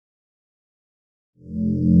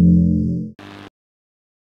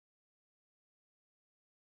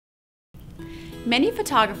Many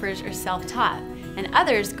photographers are self-taught, and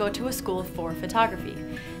others go to a school for photography.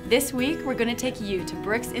 This week, we're going to take you to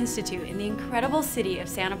Brooks Institute in the incredible city of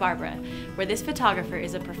Santa Barbara, where this photographer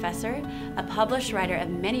is a professor, a published writer of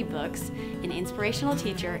many books, an inspirational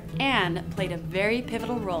teacher, and played a very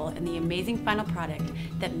pivotal role in the amazing final product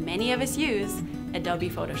that many of us use, Adobe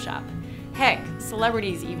Photoshop. Heck,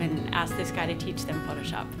 celebrities even ask this guy to teach them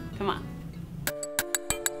Photoshop. Come on.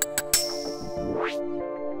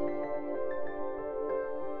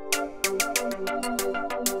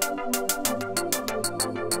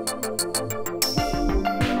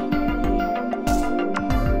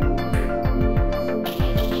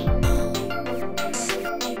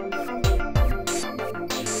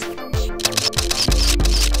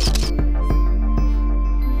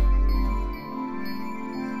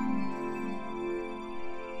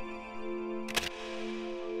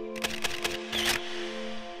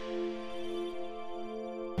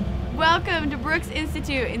 Welcome to Brooks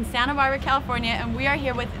Institute in Santa Barbara, California, and we are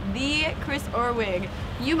here with the Chris Orwig.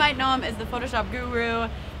 You might know him as the Photoshop guru,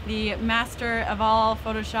 the master of all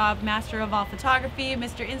Photoshop, master of all photography,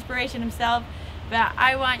 Mr. Inspiration himself. But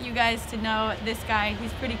I want you guys to know this guy.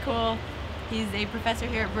 He's pretty cool. He's a professor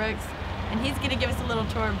here at Brooks, and he's going to give us a little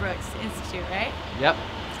tour of Brooks Institute, right? Yep.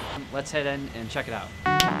 Let's head in and check it out.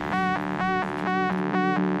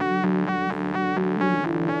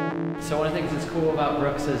 So one of the things that's cool about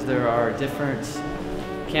Brooks is there are different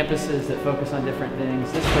campuses that focus on different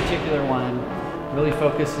things. This particular one really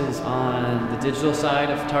focuses on the digital side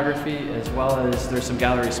of photography, as well as there's some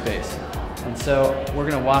gallery space. And so we're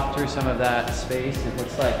going to walk through some of that space. It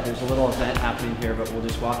looks like there's a little event happening here, but we'll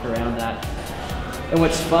just walk around that. And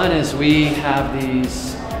what's fun is we have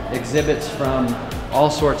these exhibits from all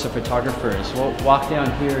sorts of photographers. We'll walk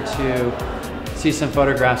down here to see some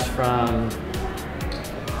photographs from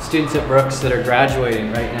students at Brooks that are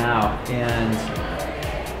graduating right now. And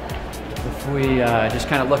if we just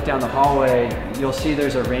kind of look down the hallway, you'll see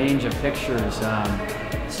there's a range of pictures.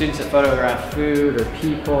 Students that photograph food or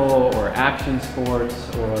people or action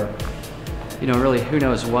sports or, you know, really who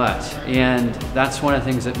knows what. And that's one of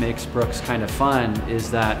the things that makes Brooks kind of fun,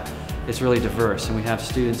 is that it's really diverse. And we have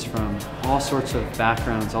students from all sorts of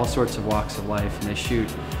backgrounds, all sorts of walks of life, and they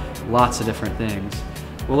shoot lots of different things.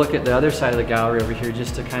 We'll look at the other side of the gallery over here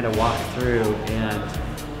just to kind of walk through and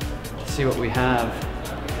see what we have.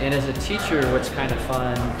 And as a teacher, what's kind of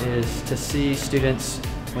fun is to see students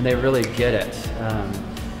when they really get it.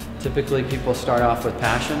 Typically people start off with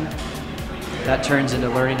passion. That turns into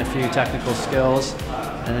learning a few technical skills,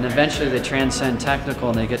 and then eventually they transcend technical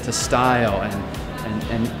and they get to style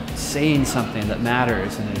and saying something that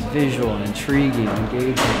matters and is visual and intriguing and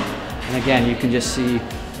engaging. And again, you can just see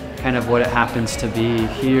kind of what it happens to be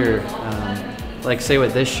here. Like say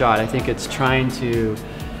with this shot, I think it's trying to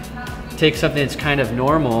take something that's kind of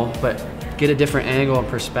normal, but get a different angle and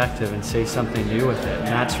perspective and say something new with it. And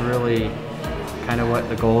that's really kind of what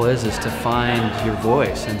the goal is to find your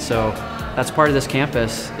voice. And so that's part of this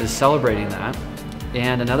campus, is celebrating that.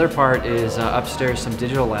 And another part is upstairs some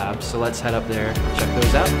digital labs. So let's head up there and check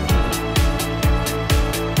those out.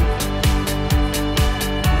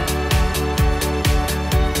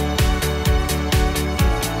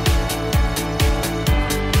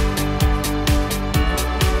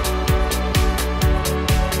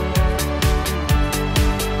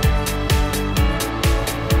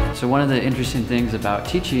 So one of the interesting things about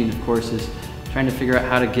teaching, of course, is trying to figure out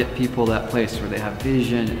how to get people that place where they have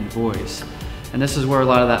vision and voice. And this is where a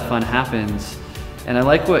lot of that fun happens. And I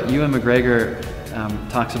like what Ewan McGregor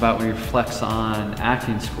talks about when he reflects on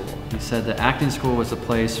acting school. He said that acting school was a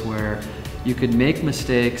place where you could make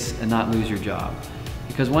mistakes and not lose your job.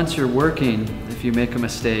 Because once you're working, if you make a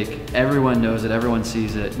mistake, everyone knows it, everyone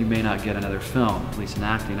sees it, you may not get another film, at least in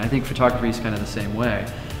acting. I think photography is kind of the same way.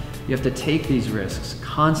 You have to take these risks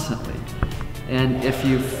constantly. And if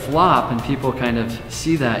you flop and people kind of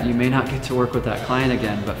see that, you may not get to work with that client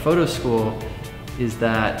again. But photo school is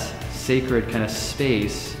that sacred kind of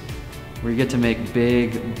space where you get to make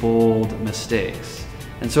big, bold mistakes.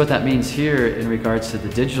 And so what that means here in regards to the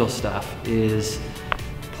digital stuff is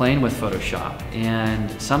playing with Photoshop. And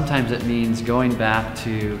sometimes it means going back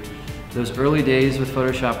to those early days with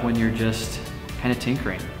Photoshop when you're just kind of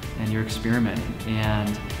tinkering and you're experimenting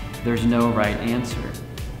and there's no right answer.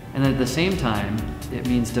 And at the same time, it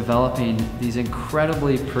means developing these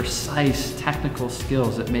incredibly precise technical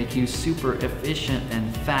skills that make you super efficient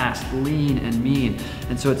and fast, lean and mean.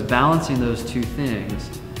 And so it's balancing those two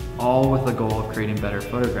things, all with the goal of creating better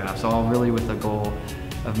photographs, all really with the goal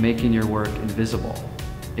of making your work invisible.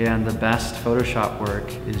 And the best Photoshop work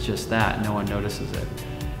is just that, no one notices it.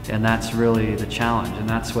 And that's really the challenge, and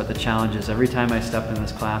that's what the challenge is every time I step in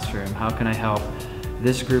this classroom. How can I help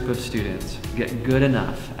this group of students get good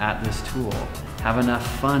enough at this tool, have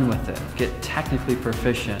enough fun with it, get technically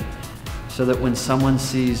proficient, so that when someone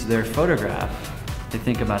sees their photograph, they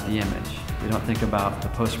think about the image. They don't think about the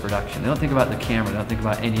post-production. They don't think about the camera. They don't think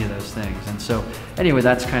about any of those things. And so anyway,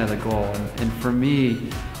 that's kind of the goal. And for me,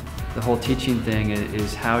 the whole teaching thing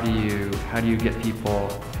is how do you get people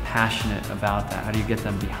passionate about that? How do you get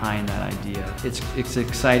them behind that idea? It's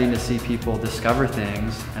exciting to see people discover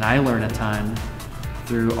things, and I learn a ton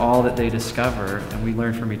through all that they discover, and we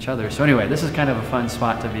learn from each other. So anyway, this is kind of a fun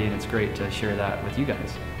spot to be, and it's great to share that with you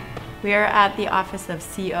guys. We are at the office of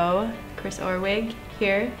CO, Chris Orwig,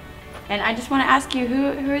 here. And I just want to ask you,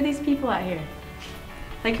 who are these people out here?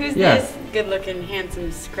 Like, who's this good-looking, handsome,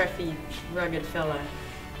 scruffy, rugged fella?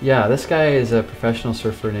 Yeah, this guy is a professional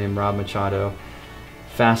surfer named Rob Machado.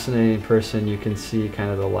 Fascinating person. You can see kind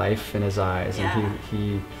of the life in his eyes. Yeah. And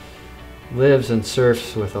he lives and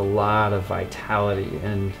surfs with a lot of vitality.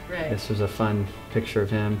 And this was a fun picture of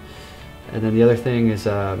him. And then the other thing is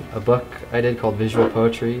a book I did called Visual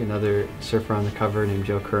Poetry, another surfer on the cover named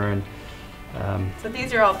Joe Curran. So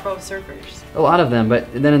these are all pro surfers? A lot of them,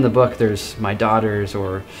 but then in the book there's my daughters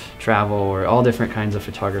or travel or all different kinds of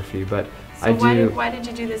photography. But so why did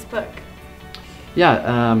you do this book?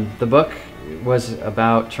 Yeah, the book was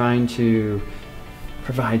about trying to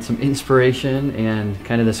provide some inspiration and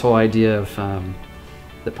kind of this whole idea of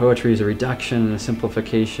that poetry is a reduction and a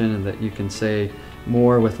simplification, and that you can say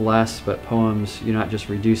more with less, but poems, you're not just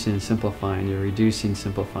reducing and simplifying, you're reducing,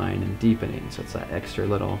 simplifying, and deepening. So it's that extra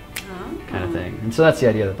little kind of thing. And so that's the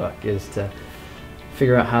idea of the book, is to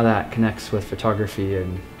figure out how that connects with photography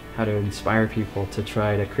and how to inspire people to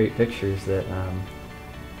try to create pictures that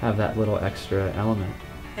have that little extra element.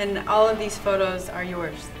 And all of these photos are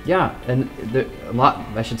yours? Yeah, and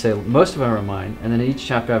most of them are mine, and then in each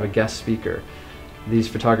chapter I have a guest speaker. These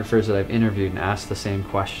photographers that I've interviewed and asked the same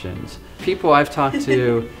questions. People I've talked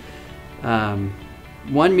to,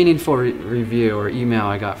 one meaningful review or email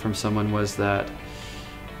I got from someone was that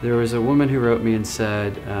there was a woman who wrote me and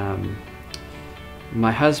said,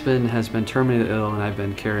 my husband has been terminally ill and I've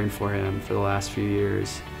been caring for him for the last few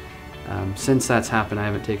years. Since that's happened, I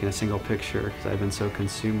haven't taken a single picture because I've been so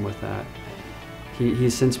consumed with that.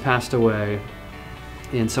 He's since passed away,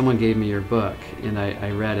 and someone gave me your book, and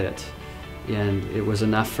I read it. And it was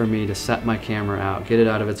enough for me to set my camera out, get it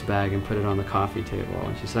out of its bag, and put it on the coffee table.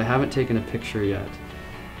 And she said, I haven't taken a picture yet,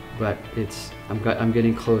 but I'm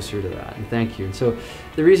getting closer to that, and thank you. And so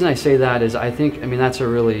the reason I say that is I mean, that's a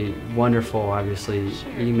really wonderful, obviously,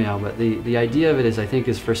 email, but the idea of it is, I think,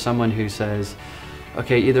 is for someone who says,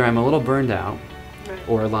 okay, either I'm a little burned out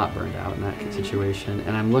or a lot burned out in that situation,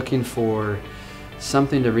 and I'm looking for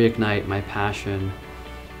something to reignite my passion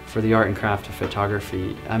for the art and craft of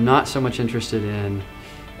photography. I'm not so much interested in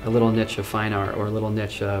a little niche of fine art or a little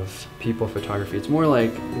niche of people photography. It's more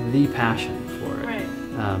like the passion for it. Right.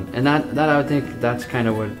 And that I would think that's kind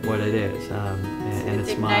of what it is. And it's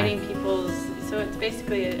igniting people's, so it's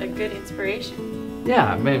basically a good inspiration.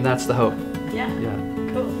 Yeah, maybe that's the hope. Yeah. Yeah.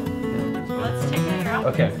 Cool. Yeah. Well, let's check out your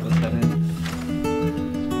office. Okay, let's head in.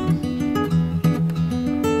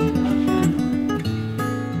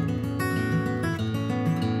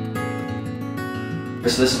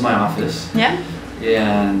 So this is my office. Yeah.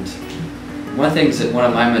 And one of the things that one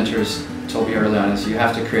of my mentors told me early on is you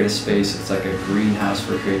have to create a space. It's like a greenhouse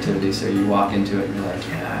for creativity. So you walk into it and you're like,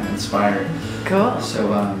 yeah, I'm inspired. Cool.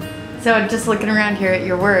 So just looking around here at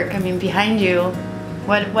your work, I mean, behind you,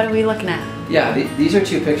 what are we looking at? Yeah, these are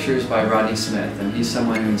two pictures by Rodney Smith, and he's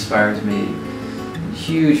someone who inspires me in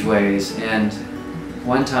huge ways. And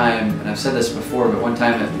one time, and I've said this before, but one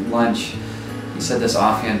time at lunch, he said this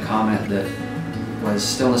offhand comment that was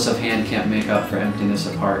stillness of hand can't make up for emptiness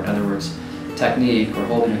of heart. In other words, technique or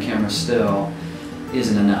holding a camera still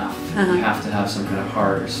isn't enough. You have to have some kind of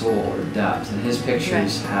heart or soul or depth, and his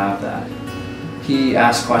pictures have that. He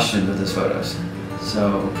asks questions with his photos.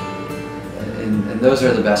 So, and those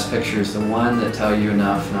are the best pictures, the one that tell you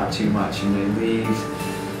enough, not too much, and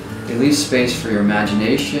they leave space for your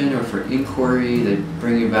imagination or for inquiry. They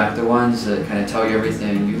bring you back, the ones that kind of tell you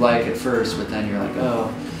everything you like at first, but then you're like,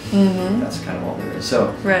 oh, that's kind of all there is.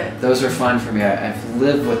 So those are fun for me. I've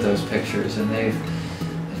lived with those pictures, and they've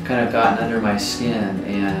kind of gotten under my skin,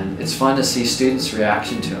 and it's fun to see students'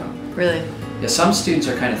 reaction to them. Really? Yeah, some students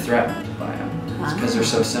are kind of threatened by them because they're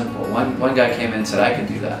so simple. One guy came in and said, I could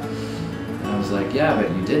do that. And I was like, yeah, but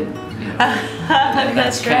you didn't. You know? And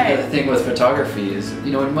that's kind of the thing with photography is,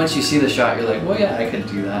 you know, once you see the shot, you're like, well, yeah, I could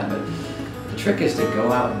do that. But the trick is to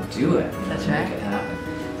go out and do it. That's make it happen.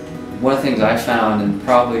 one of the things I found, and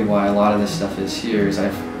probably why a lot of this stuff is here, is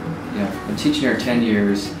I've been teaching here 10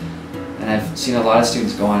 years, and I've seen a lot of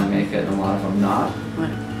students go on and make it, and a lot of them not.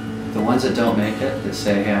 Right. The ones that don't make it, that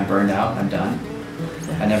say, hey, I'm burned out, I'm done.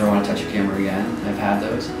 I never want to touch a camera again. I've had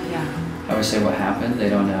those. Yeah. I always say what happened, they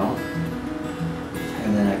don't know.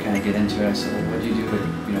 And then I kind of get into it. I say, well, what do you do?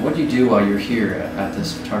 What do you do while you're here at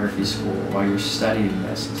this photography school, while you're studying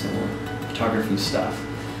this? And so, well, photography stuff,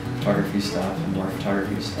 and more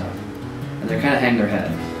photography stuff. And they kind of hang their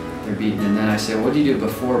head. They're beaten. And then I say, well, what do you do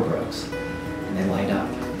before Brooks? And they light up.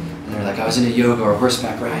 And they're like, I was into yoga or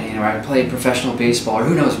horseback riding, or I played professional baseball, or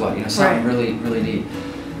who knows what, something really, really neat.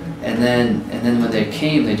 And then when they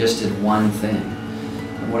came, they just did one thing.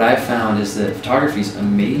 And what I found is that photography is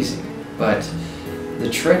amazing, but the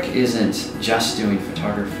trick isn't just doing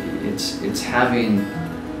photography. It's having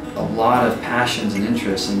a lot of passions and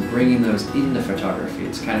interests and bringing those into photography.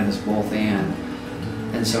 It's kind of this both and.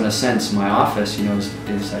 And so in a sense, my office,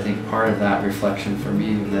 is I think part of that reflection for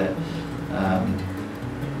me that,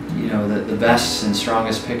 the best and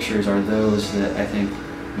strongest pictures are those that I think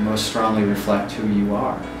most strongly reflect who you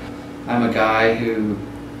are. I'm a guy who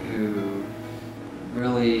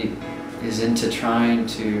really is into trying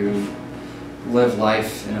to live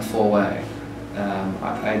life in a full way.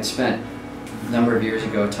 I'd spent a number of years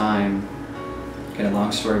ago kind of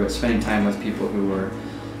long story, but spending time with people who were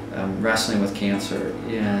wrestling with cancer,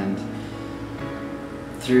 and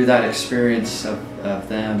through that experience of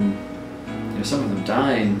them, some of them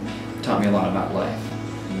dying, taught me a lot about life.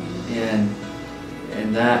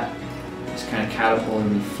 And that has kind of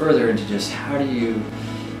catapulted me further into just how do you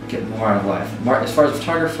get more out of life. As far as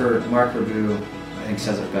photographer, Mark Rabu, I think,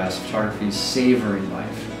 says it best: photography is savoring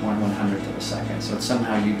life 1/100th of a second. So it's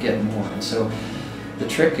somehow you get more. And so the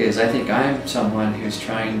trick is, I think I'm someone who's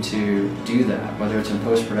trying to do that, whether it's in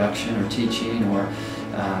post-production or teaching or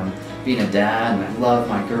being a dad, and I love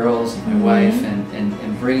my girls and my wife,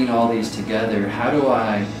 and bringing all these together. How do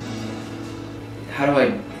I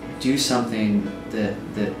do something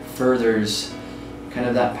that furthers kind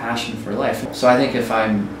of that passion for life? So I think if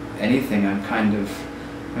I'm anything, I'm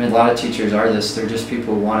a lot of teachers are this, they're just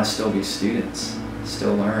people who want to still be students,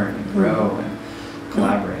 still learn and grow and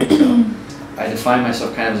collaborate. So I define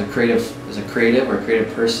myself kind of as a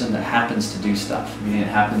creative person that happens to do stuff. I mean, it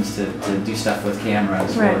happens to do stuff with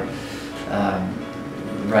cameras, or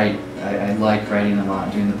write. I like writing a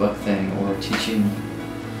lot, doing the book thing, or teaching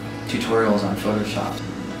tutorials on Photoshop.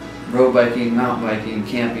 Road biking, mountain biking,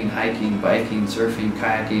 camping, hiking, biking, surfing,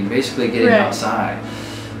 kayaking, basically getting outside.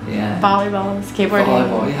 And volleyball, skateboarding.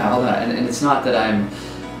 Volleyball, yeah, all that. And it's not that I'm,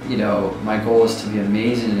 my goal is to be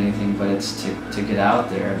amazing at anything, but it's to get out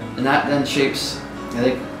there. And that then shapes, I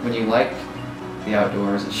think, when you like the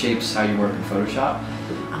outdoors, it shapes how you work in Photoshop.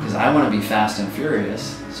 Because I want to be fast and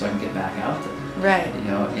furious so I can get back out there. Right.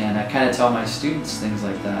 And I kind of tell my students things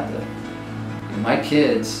like that my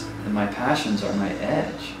kids and my passions are my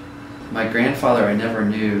edge. My grandfather, I never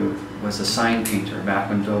knew, was a sign painter back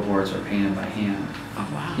when billboards were painted by hand. Oh,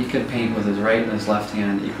 wow. He could paint with his right and his left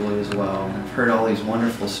hand equally as well. And I've heard all these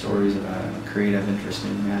wonderful stories about him, a creative,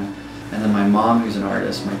 interesting man. And then my mom, who's an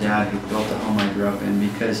artist, my dad, who built the home I grew up in,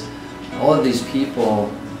 because all of these people,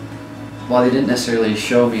 while they didn't necessarily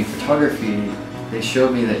show me photography, they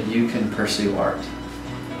showed me that you can pursue art.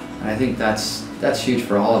 And I think that's huge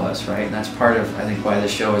for all of us, right? And that's part of, I think, why the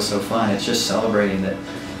show is so fun. It's just celebrating that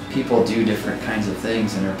people do different kinds of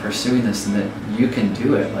things and are pursuing this, and that you can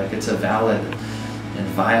do it. Like, it's a valid and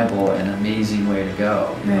viable and amazing way to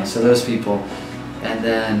go. So those people, and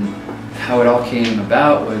then how it all came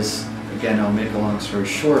about was, again, I'll make a long story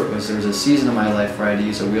short, was there was a season of my life where I had to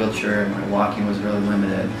use a wheelchair and my walking was really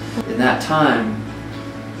limited. In that time,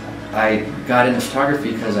 I got into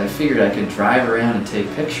photography because I figured I could drive around and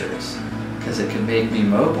take pictures because it could make me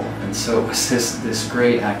mobile. And so it was this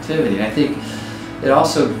great activity. And I think it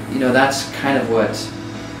also, that's kind of what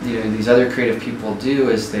these other creative people do,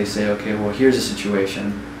 is they say, okay, well, here's a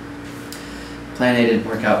situation. Plan A didn't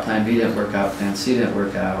work out, plan B didn't work out, plan C didn't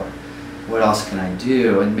work out. What else can I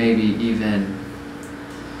do? And maybe even,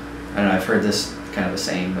 I don't know, I've heard this kind of a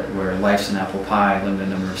saying, but where life's an apple pie, limited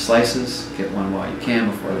number of slices, get one while you can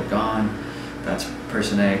before they're gone. That's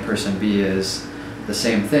person A. Person B is the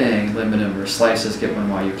same thing, limited number of slices, get one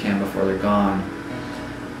while you can before they're gone.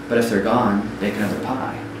 But if they're gone, bake another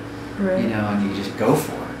pie. Right. And you just go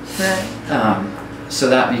for it. Right. So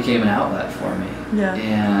that became an outlet for me. Yeah.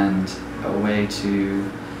 And a way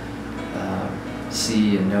to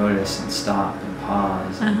see and notice and stop and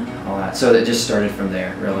pause and all that. So it just started from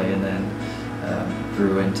there, really, and then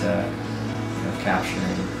grew into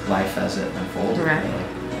capturing life as it unfolded. Right.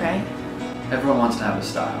 Really. Right. everyone wants to have a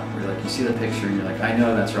style. Where like you see the picture and you're like, I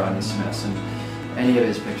know that's Rodney Smith's, and any of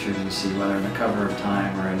his pictures you see, whether on the cover of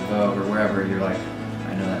Time or in Vogue or wherever, you're like,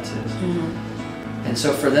 I know that's his. And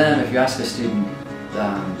so for them, if you ask a student,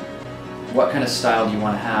 what kind of style do you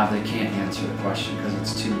want to have, they can't answer the question because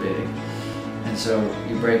it's too big. And so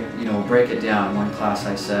you break it down. In one class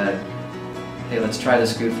I said, hey, let's try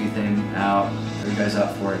this goofy thing out. Are you guys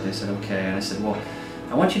up for it? They said, okay. And I said, well,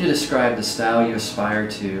 I want you to describe the style you aspire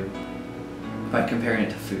to by comparing it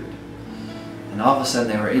to food. And all of a sudden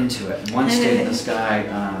they were into it. And one student, this guy,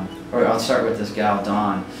 or I'll start with this gal,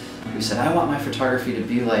 Dawn, who said, I want my photography to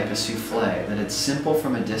be like a souffle, that it's simple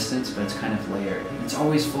from a distance, but it's kind of layered. And it's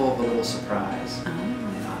always full of a little surprise.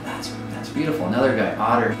 And I thought, that's beautiful. Another guy,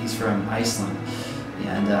 Otter, he's from Iceland,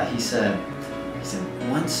 and he said,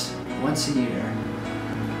 once a year,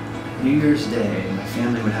 New Year's Day, my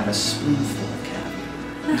family would have a spoonful of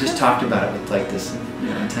caviar. We just talked about it with like this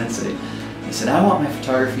intensity. He said, I want my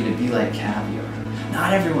photography to be like caviar.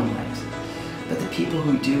 Not everyone likes it, but the people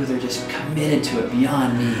who do, they're just committed to it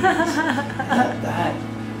beyond means.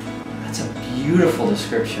 That's a beautiful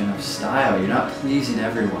description of style. You're not pleasing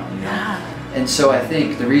everyone, you know? Yeah. And so I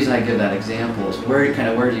think the reason I give that example is where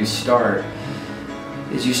do you start?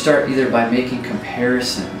 Is you start either by making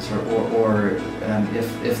comparisons, or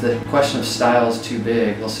if the question of style is too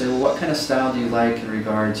big, they'll say, well, what kind of style do you like in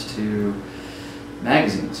regards to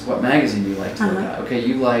magazines? What magazine do you like to look at? Okay,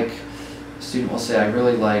 a student will say, I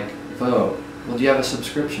really like Vogue. Well, do you have a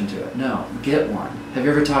subscription to it? No. Get one. Have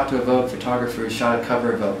you ever talked to a Vogue photographer who shot a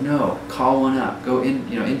cover of Vogue? No. Call one up. Go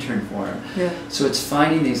in, intern for him. Yeah. So it's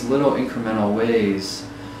finding these little incremental ways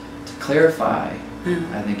to clarify,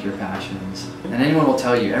 I think, your passions. And anyone will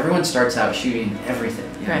tell you, everyone starts out shooting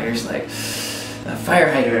everything. There's like a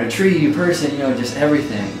fire hydrant, a tree, a person, just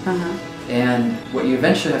everything. And what you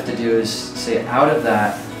eventually have to do is say, out of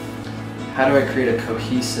that, how do I create a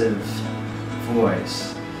cohesive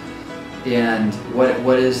voice? And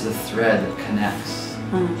what is the thread that connects?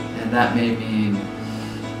 And that may mean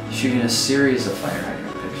shooting a series of fire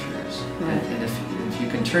hydrant pictures. And if you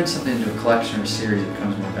can turn something into a collection or a series, it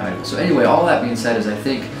becomes more valuable. So anyway, all that being said is I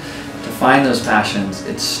think to find those passions,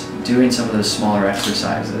 it's doing some of those smaller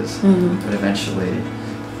exercises that eventually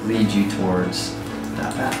lead you towards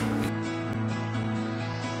that path.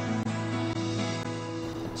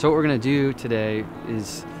 So what we're going to do today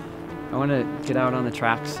is I want to get out on the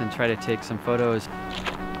tracks and try to take some photos.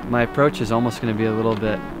 My approach is almost going to be a little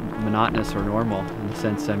bit monotonous or normal, in the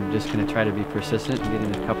sense I'm just going to try to be persistent and get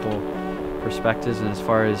in a couple perspectives, and as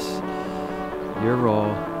far as your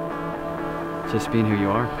role, just being who you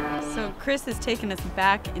are. So Chris has taken us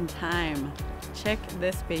back in time. Check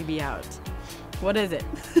this baby out. What is it?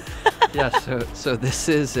 Yeah, so this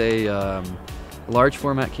is a large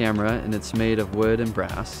format camera, and it's made of wood and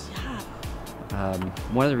brass.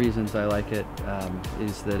 One of the reasons I like it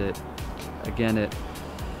is that it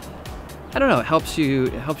helps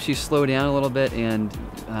you slow down a little bit, and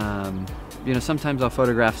sometimes I'll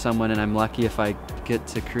photograph someone and I'm lucky if I get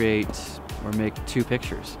to create or make 2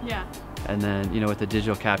 pictures. Yeah. And then with the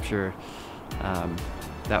digital capture,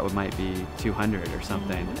 that might be 200 or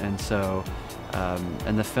something. And so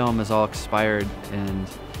and the film is all expired and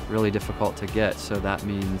really difficult to get, so that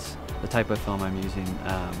means the type of film I'm using,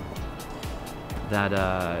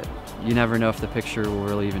 that you never know if the picture will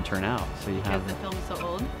really even turn out. So you have, because the film is so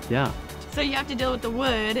old? Yeah. So you have to deal with the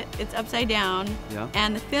wood, it's upside down,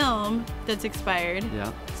 and the film that's expired.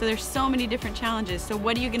 Yeah. So there's so many different challenges. So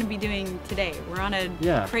what are you going to be doing today? We're on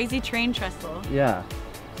a crazy train trestle. Yeah.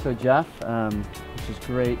 So Jeff, which is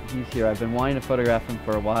great, he's here. I've been wanting to photograph him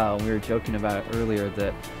for a while, and we were joking about it earlier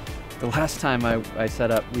that the last time we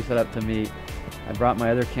set up to meet, I brought my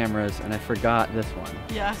other cameras and I forgot this one.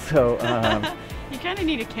 Yeah. So you kind of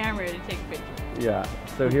need a camera to take pictures. Yeah.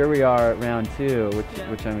 So here we are at round 2,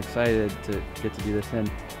 which I'm excited to get to do this in.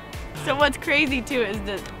 So what's crazy too is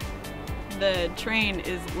that the train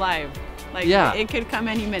is live. Like, it could come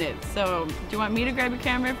any minute. So do you want me to grab your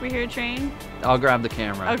camera if we hear a train? I'll grab the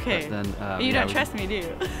camera. Okay. But then, you don't trust me, do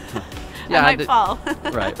you? Yeah, I might fall.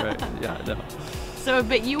 Right. Yeah, no. So,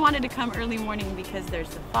 but you wanted to come early morning because there's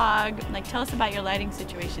the fog. Like, tell us about your lighting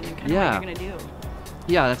situation and kind of what you're gonna do.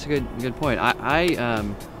 Yeah, that's a good point.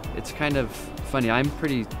 It's kind of funny. I'm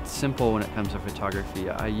pretty simple when it comes to photography.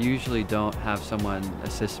 I usually don't have someone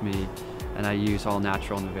assist me, and I use all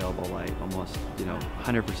natural and available light almost,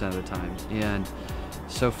 100% of the time. And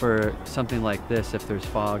so for something like this, if there's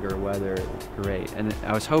fog or weather, it's great. And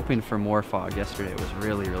I was hoping for more fog. Yesterday it was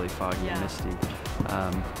really, really foggy and misty.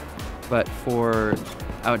 But for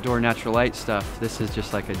outdoor natural light stuff, this is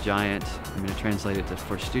just like a giant, I'm going to translate it to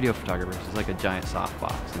for studio photographers, it's like a giant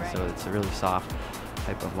softbox. And Right. so it's a really soft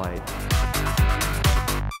type of light.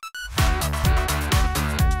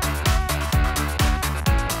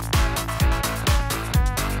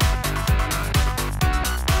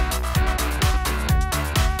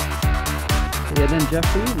 Yeah, then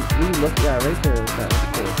Jeff, we look, yeah, right there, that was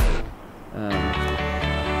cool.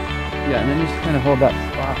 Yeah, and then you just kind of hold that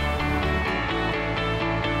spot.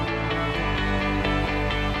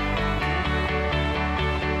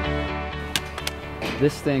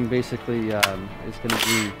 This thing basically is going to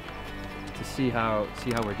be to see how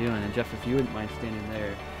we're doing. And Jeff, if you wouldn't mind standing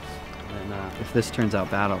there, and if this turns out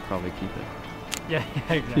bad, I'll probably keep it. Yeah,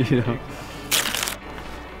 exactly. You know.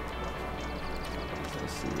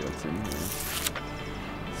 Let's see what's in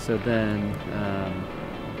here. So then,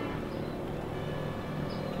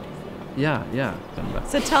 yeah.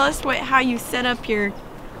 So tell us how you set up your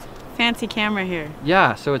fancy camera here.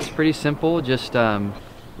 Yeah, so it's pretty simple. Just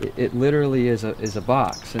it literally is a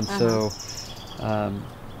box, and so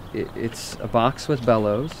it's a box with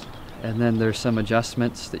bellows, and then there's some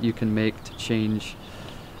adjustments that you can make to change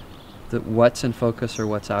what's in focus or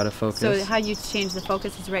what's out of focus. So how you change the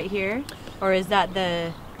focus is right here, or is that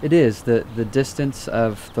the? It is the distance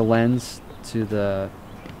of the lens to the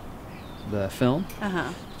film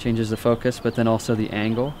changes the focus, but then also the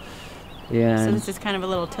angle. And So this is kind of a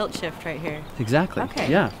little tilt shift right here. exactly. Okay,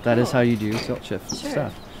 Yeah, that is cool. how you do tilt shift Sure.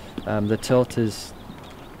 stuff. The tilt is,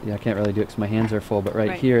 I can't really do it because my hands are full, but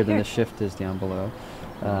right here, then the shift is down below.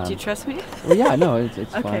 Do you trust me? Well, yeah, no, it's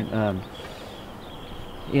Okay. fine.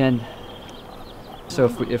 And so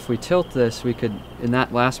if we tilt this, we could, in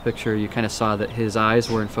that last picture, you kind of saw that his eyes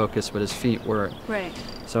were in focus, but his feet weren't. Right.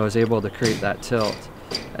 So I was able to create that tilt.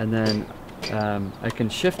 And then I can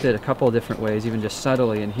shift it a couple of different ways, even just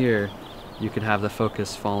subtly. And here, you could have the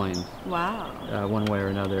focus falling Wow. one way or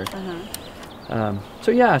another.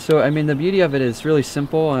 So yeah, so I mean, the beauty of it is really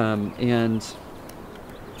simple. And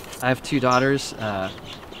I have two daughters.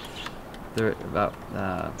 They're about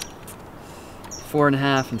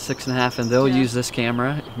 4.5 and 6.5, and they'll Yeah. use this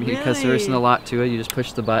camera because there isn't a Really? lot to it. You just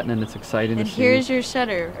push the button, and it's exciting And to see. here's your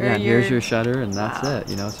shutter. Or Yeah, and here's your shutter, and that's Wow. it.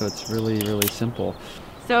 You know, so it's really, really simple.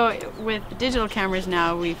 So with digital cameras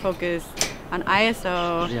now, we focus on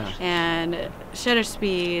ISO Yeah. and shutter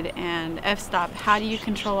speed and f-stop. How do you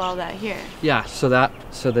control all that here? Yeah. So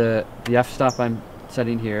the f-stop I'm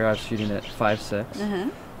setting here, I was shooting at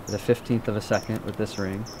 5.6, the 15th of a second with this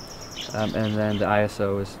ring. And then the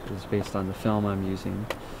ISO is based on the film I'm using.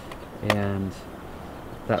 And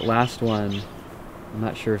that last one, I'm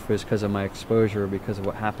not sure if it was because of my exposure or because of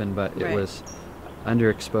what happened, but it Right. was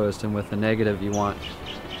underexposed, and with the negative you want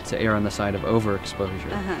to err on the side of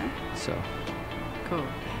overexposure. So Cool.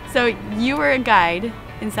 So you were a guide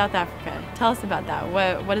in South Africa. Tell us about that.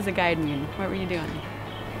 What does a guide mean? What were you doing?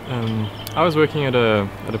 I was working at a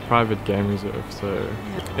private game reserve, so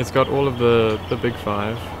it's got all of the big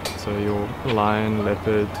five. So your lion,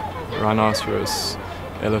 leopard, rhinoceros,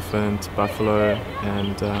 elephant, buffalo,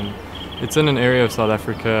 and it's in an area of South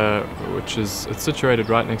Africa it's situated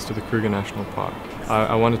right next to the Kruger National Park.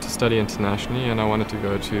 I wanted to study internationally, and I wanted to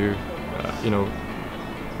go to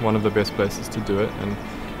one of the best places to do it, and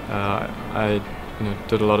I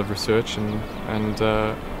did a lot of research, and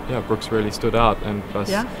Brooks really stood out, and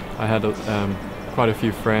plus I had quite a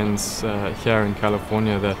few friends here in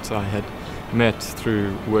California that I had met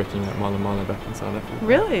through working at Mala Mala back in South Africa.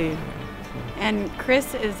 Really? And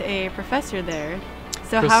Chris is a professor there.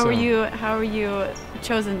 So Chris, how were you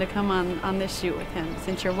chosen to come on this shoot with him?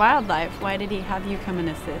 Since you're wildlife, why did he have you come and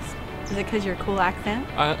assist? Is it because your cool accent?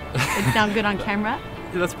 It's sound good on camera?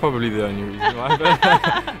 That's probably the only reason why.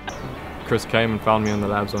 But Chris came and found me in the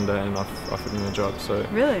labs one day and offered me a job. So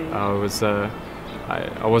Really?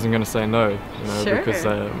 I wasn't going to say no, Sure. because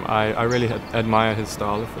I really admire his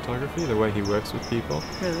style of photography, the way he works with people.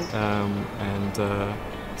 Really?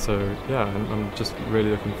 So yeah, I'm just really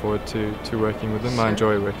looking forward to working with him. Sure. I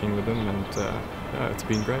enjoy working with him, and it's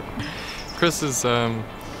been great. Chris is,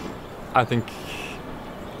 I think,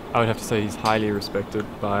 I would have to say he's highly respected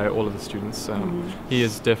by all of the students. He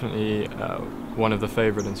is definitely one of the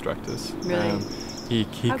favorite instructors. Really?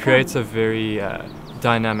 He How creates come? a very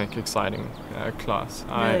dynamic, exciting class.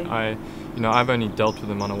 Really? I've only dealt with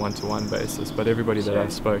him on a one-to-one basis, but everybody that Sure.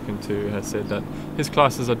 I've spoken to has said that his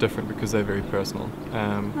classes are different because they're very personal,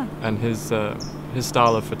 and his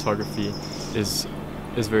style of photography is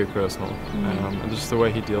very personal, and just the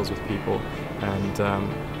way he deals with people,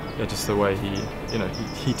 and just the way he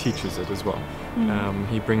teaches it as well.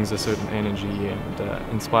 He brings a certain energy and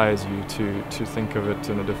inspires you to think of it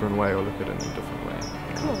in a different way or look at it in a different way.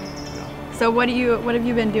 Cool. Yeah. So what have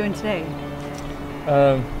you been doing today?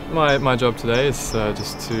 My job today is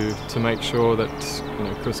just to make sure that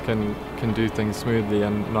Chris can do things smoothly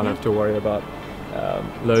and not have to worry about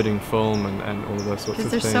loading film and all of those sorts of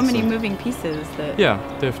things. Because there's so many moving pieces that... Yeah,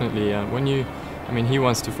 definitely. He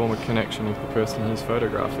wants to form a connection with the person he's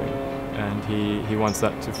photographing, and he wants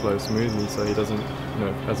that to flow smoothly, so he doesn't,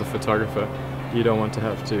 as a photographer, you don't want to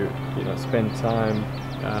have to, spend time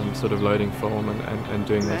sort of loading film and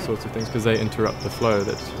doing those sorts of things, because they interrupt the flow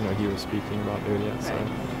that he was speaking about earlier. So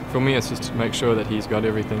for me, it's just to make sure that he's got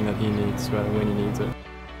everything that he needs when he needs it.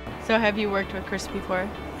 So have you worked with Chris before?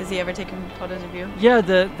 Has he ever taken photos of you? Yeah,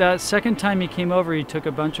 that second time he came over, he took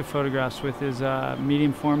a bunch of photographs with his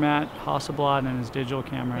medium format Hasselblad and his digital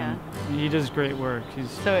camera. Yeah. And he does great work.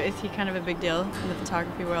 So is he kind of a big deal in the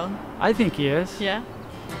photography world? I think he is. Yeah.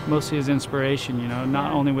 Mostly his inspiration,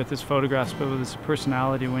 not only with his photographs, but with his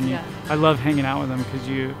personality. I love hanging out with him because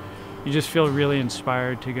you just feel really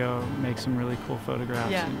inspired to go make some really cool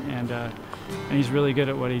photographs. Yeah. And he's really good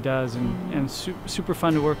at what he does, and super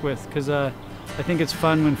fun to work with, because I think it's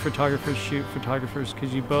fun when photographers shoot photographers,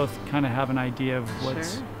 because you both kind of have an idea of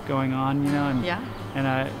what's going on, and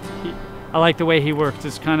I like the way he works.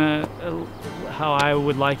 It's kind of how I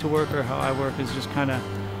would like to work, or how I work is just kind of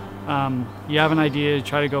you have an idea, you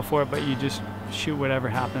try to go for it, but you just shoot whatever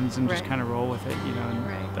happens and just kind of roll with it,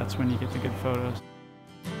 and that's when you get the good photos.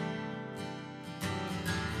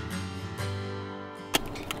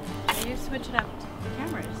 You switch it up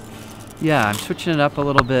cameras. Yeah, I'm switching it up a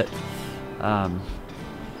little bit.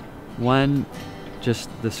 One, just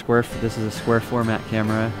this is a square format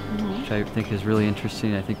camera, which I think is really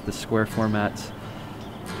interesting. I think the square format's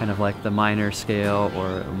kind of like the minor scale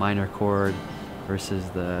or a minor chord, versus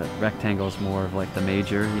the rectangle's more of like the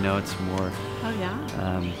major. It's more. Oh yeah.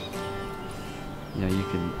 You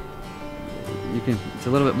can. It's a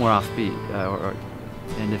little bit more offbeat,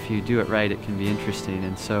 and if you do it right, it can be interesting.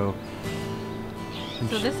 And so.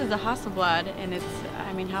 So this is a Hasselblad, and it's.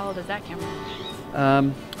 How old is that camera?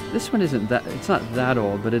 This one isn't that. It's not that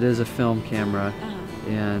old, but it is a film camera,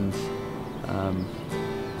 and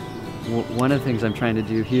one of the things I'm trying to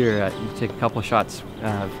do here, take a couple shots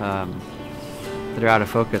of that are out of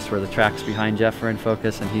focus, where the tracks behind Jeff are in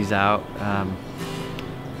focus and he's out.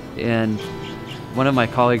 And one of my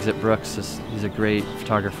colleagues at Brooks, he's a great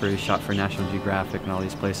photographer. He's shot for National Geographic and all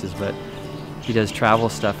these places, but he does travel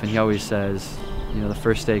stuff, and he always says, the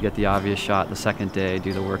first day get the obvious shot, the second day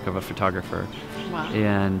do the work of a photographer. Wow.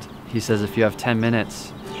 And he says if you have 10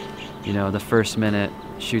 minutes, the first minute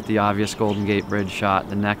shoot the obvious Golden Gate Bridge shot,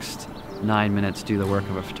 the next 9 minutes do the work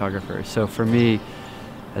of a photographer. So for me,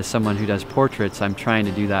 as someone who does portraits, I'm trying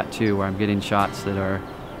to do that too, where I'm getting shots that are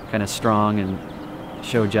kind of strong and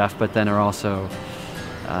show Jeff, but then are also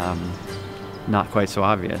not quite so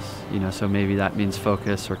obvious, so maybe that means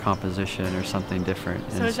focus or composition or something different.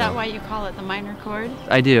 So is that why you call it the minor chord?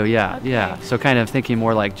 I do, yeah, okay. yeah. So kind of thinking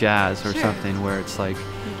more like jazz or something, where it's like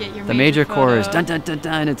you get your the major chord is dun dun dun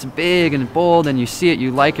dun, it's big and bold, and you see it,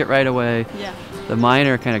 you like it right away. Yeah. The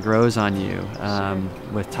minor kind of grows on you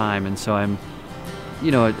with time, and so I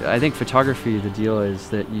think photography, the deal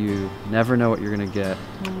is that you never know what you're going to get,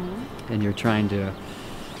 and you're trying to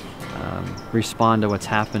respond to what's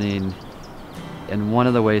happening. And one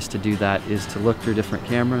of the ways to do that is to look through different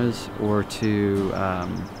cameras, or to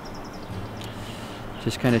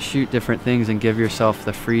just kind of shoot different things and give yourself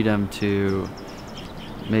the freedom to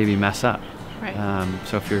maybe mess up. Right.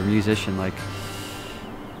 So if you're a musician, I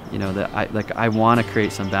want to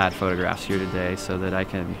create some bad photographs here today, so that I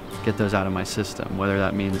can get those out of my system, whether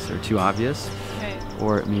that means they're too obvious,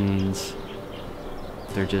 or it means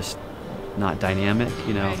they're just not dynamic,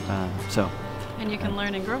 And you can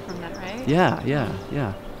learn and grow from that, right? Yeah. Oh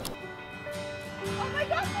my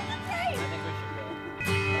gosh, this is great! I think we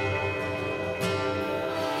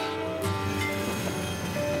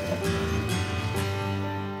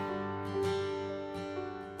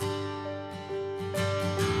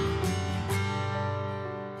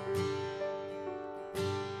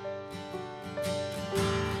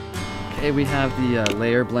Okay, we have the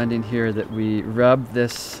layer blending here that we rub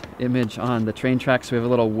this image on the train tracks, so we have a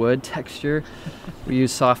little wood texture. We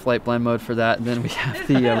use soft light blend mode for that, and then we have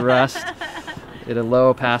the rust at a low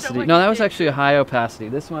opacity. No, that was actually a high opacity.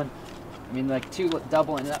 This one,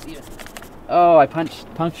 doubling it up. Oh, I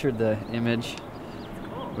punctured the image,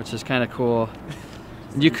 which is kind of cool.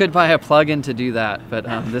 You could buy a plug-in to do that, but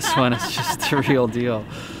this one is just the real deal.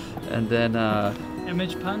 And then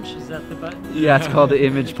Image punch, is that the button? Yeah, it's called the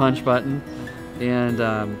image punch button, and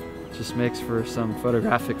just makes for some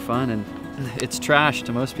photographic fun. And it's trash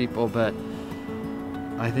to most people, but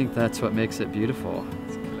I think that's what makes it beautiful.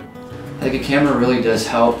 I think a camera really does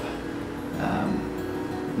help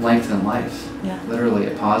lengthen life. Yeah. Literally,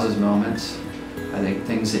 it pauses moments. I think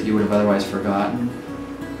things that you would have otherwise forgotten,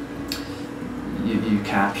 you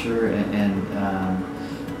capture, and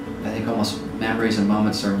I think almost memories and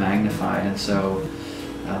moments are magnified, and so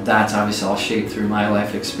that's obviously all shaped through my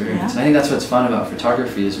life experience. Yeah. And I think that's what's fun about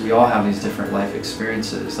photography is we all have these different life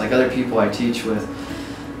experiences. Like other people I teach with,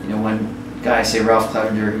 one guy, say Ralph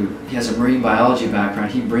Clevenger, who he has a marine biology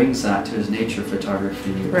background, he brings that to his nature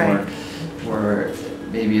photography. Right. Or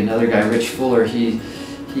maybe another guy, Rich Fuller, he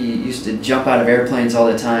used to jump out of airplanes all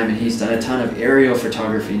the time, and he's done a ton of aerial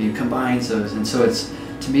photography, and he combines those. And so it's,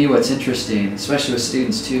 to me, what's interesting, especially with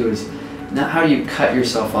students too, is not how do you cut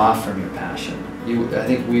yourself off from your passion. I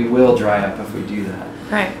think we will dry up if we do that.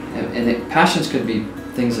 Right. And passions could be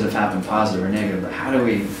things that have happened, positive or negative, but how do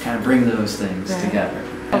we kind of bring those things together?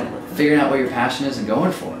 And figuring out what your passion is and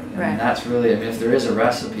going for it. I mean, that's really, if there is a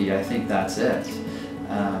recipe, I think that's it.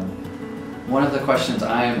 One of the questions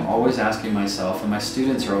I am always asking myself, and my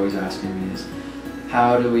students are always asking me, is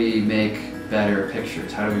how do we make better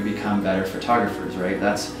pictures? How do we become better photographers, right?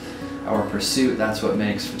 That's our pursuit. That's what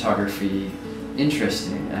makes photography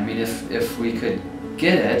interesting. I mean, if we could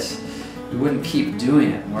get it, we wouldn't keep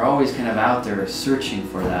doing it. We're always kind of out there searching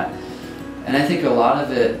for that. And I think a lot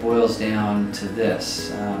of it boils down to this.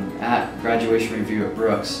 At graduation review at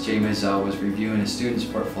Brooks, Jay Mizell was reviewing a student's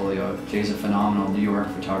portfolio. Jay's a phenomenal New York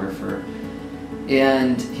photographer.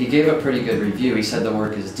 And he gave a pretty good review. He said the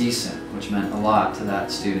work is decent, which meant a lot to that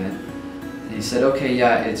student. And he said, okay,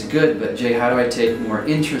 yeah, it's good, but Jay, how do I take more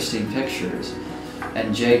interesting pictures?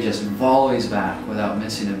 And Jay just volleys back without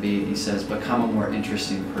missing a beat. He says, become a more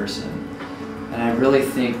interesting person. And I really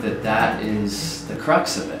think that that is the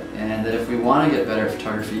crux of it. And that if we want to get better at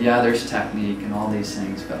photography, yeah, there's technique and all these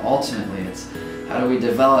things, but ultimately it's how do we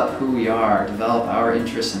develop who we are, develop our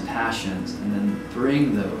interests and passions, and then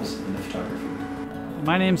bring those into photography.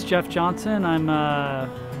 My name's Jeff Johnson. I'm an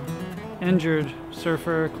injured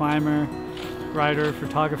surfer, climber, writer,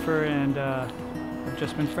 photographer, and I've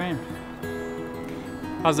just been framed.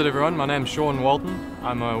 How's it everyone? My name's Sean Walton.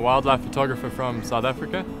 I'm a wildlife photographer from South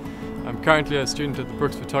Africa. I'm currently a student at the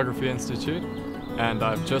Brooks Photography Institute, and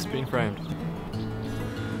I've just been framed.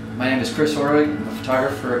 My name is Chris Orwig. I'm a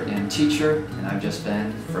photographer and teacher, and I've just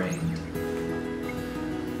been framed.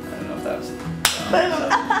 I don't know if that was...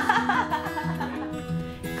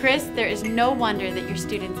 Chris, there is no wonder that your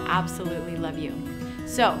students absolutely love you.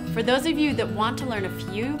 So, for those of you that want to learn a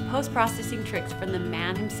few post-processing tricks from the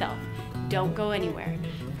man himself, don't go anywhere.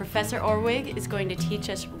 Professor Orwig is going to teach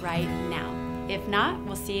us right now. If not,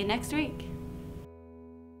 we'll see you next week.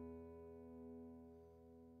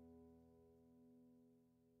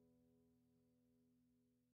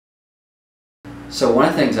 So one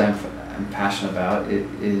of the things I'm passionate about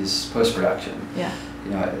is post-production. Yeah.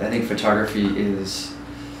 I think photography is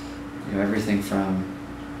everything from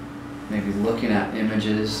maybe looking at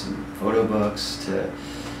images and photo books to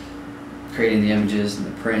creating the images and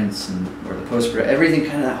the prints or the post-production, everything,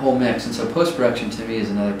 kind of that whole mix. And so post-production to me is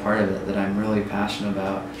another part of it that I'm really passionate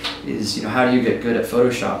about is, how do you get good at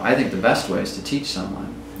Photoshop? I think the best way is to teach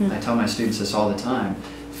someone. I tell my students this all the time.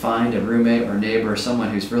 Find a roommate or neighbor or someone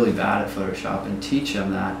who's really bad at Photoshop and teach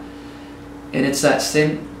them that. And it's that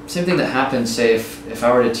same thing that happens, say, if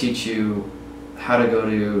I were to teach you how to go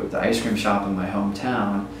to the ice cream shop in my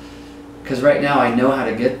hometown, because right now I know how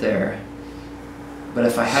to get there, but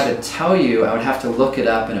if I had to tell you, I would have to look it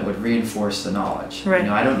up and it would reinforce the knowledge. Right.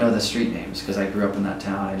 I don't know the street names because I grew up in that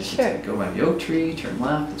town. I just had to go by the oak tree, turn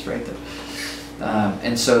left, it's right there.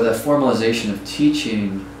 And so the formalization of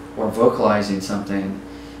teaching or vocalizing something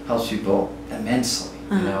helps people immensely,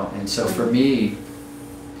 And so for me,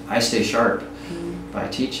 I stay sharp by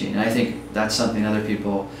teaching. And I think that's something other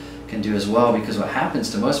people can do as well, because what happens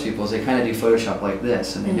to most people is they kind of do Photoshop like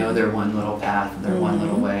this, and they know their one little path and their one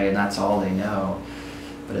little way, and that's all they know.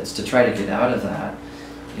 But it's to try to get out of that.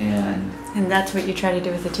 And that's what you try to do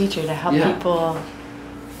with the teacher, to help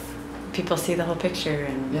people see the whole picture,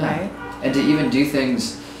 and right? And to even do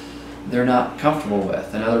things they're not comfortable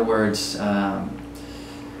with. In other words,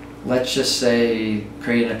 let's just say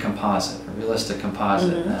creating a composite, a realistic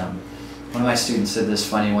composite. One of my students did this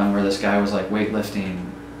funny one where this guy was like weightlifting,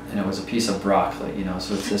 and it was a piece of broccoli,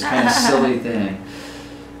 so it's this kind of silly thing.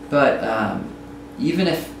 But even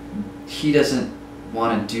if he doesn't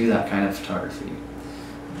want to do that kind of photography,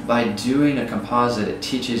 by doing a composite, it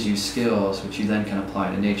teaches you skills which you then can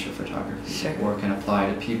apply to nature photography or can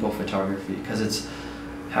apply to people photography, because it's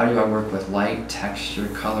how do I work with light, texture,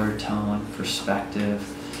 color, tone, perspective.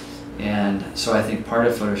 And so I think part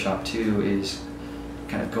of Photoshop too is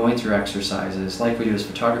kind of going through exercises like we do as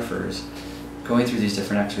photographers, going through these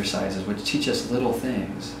different exercises which teach us little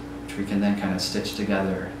things which we can then kind of stitch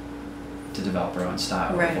together to develop our own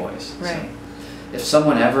style or voice. Right. So if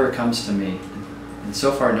someone ever comes to me, and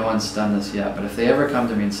so far no one's done this yet, but if they ever come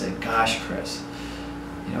to me and say, "Gosh, Chris,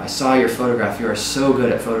 you know, I saw your photograph. You are so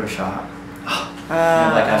good at Photoshop."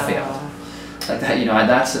 Like I failed. Like that, you know,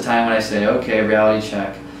 that's the time when I say, "Okay, reality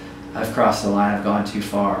check. I've crossed the line. I've gone too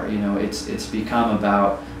far." You know, it's become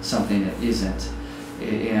about something that isn't.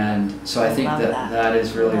 And so I think that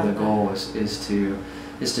is really the goal is to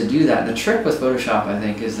do that. And the trick with Photoshop, I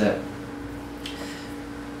think, is that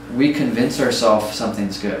we convince ourselves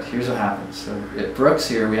something's good. Here's what happens. So at Brooks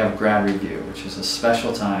here, we have grad review, which is a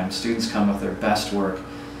special time. Students come with their best work.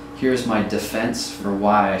 Here's my defense for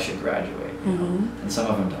why I should graduate. You know? And some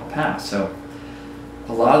of them don't pass. So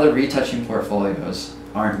a lot of the retouching portfolios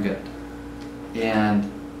aren't good.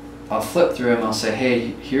 And I'll flip through them. I'll say,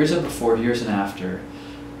 "Hey, here's a before, here's an after.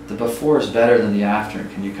 The before is better than the after.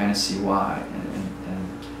 Can you kind of see why?"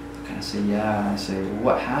 And kind of say, "Yeah." And I say, "Well,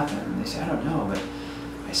 what happened?" And they say, "I don't know, but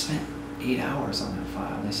I spent 8 hours on that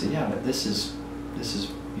file." And they say, "Yeah, but this is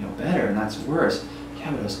you know, better, and that's worse."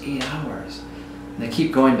 "Yeah, but it was 8 hours." And they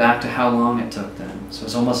keep going back to how long it took them. So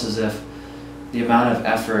it's almost as if the amount of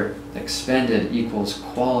effort expended equals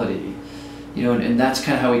quality. You know, and that's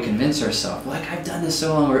kind of how we convince ourselves. Like, I've done this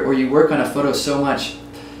so long, or you work on a photo so much,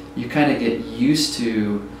 you kind of get used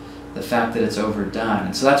to the fact that it's overdone.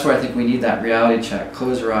 And so that's where I think we need that reality check.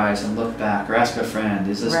 Close your eyes and look back, or ask a friend,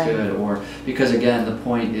 "Is this good?" Or, because again, the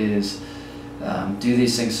point is, do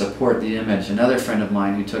these things support the image? Another friend of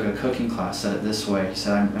mine who took a cooking class said it this way. He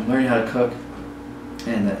said, I'm learning how to cook,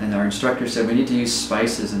 and our instructor said we need to use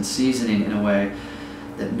spices and seasoning in a way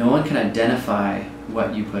that no one can identify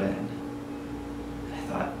what you put in.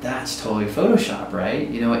 I thought, that's totally Photoshop, right?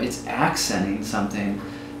 You know, it's accenting something.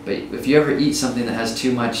 But if you ever eat something that has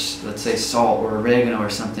too much, let's say salt or oregano or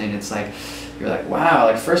something, it's like, you're like, wow,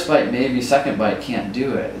 like first bite maybe, second bite can't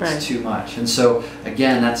do it. It's too much. And so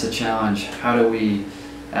again, that's a challenge. How do we,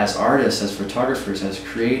 as artists, as photographers, as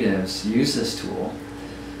creatives, use this tool,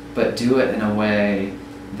 but do it in a way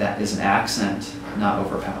that is an accent, not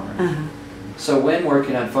overpowering? So when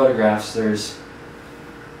working on photographs, there's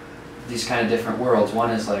these kind of different worlds. One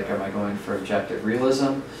is like, am I going for objective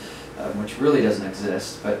realism? Which really doesn't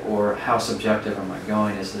exist, or how subjective am I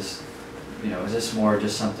going? Is this, you know, is this more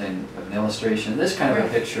just something of an illustration? This kind of a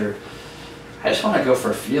picture, I just want to go for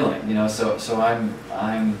a feeling, you know. So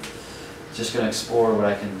I'm just going to explore what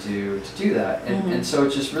I can do to do that, and so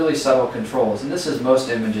it's just really subtle controls. And this is most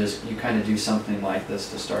images. You kind of do something like this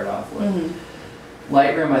to start off with.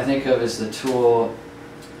 Lightroom, I think of as the tool,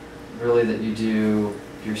 really, that you do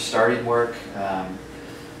your starting work.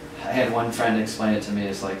 I had one friend explain it to me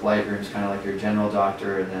as like Lightroom's kind of like your general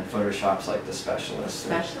doctor, and then Photoshop's like the specialist.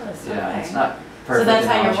 Specialist, yeah, it's not perfect. So that's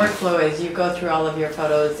how your workflow is. You go through all of your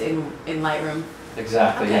photos in Lightroom.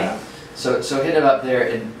 Exactly. Yeah. So hit it up there,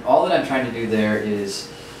 and all that I'm trying to do there is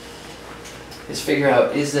figure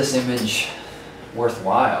out, is this image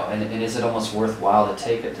worthwhile, and is it almost worthwhile to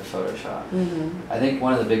take it to Photoshop? I think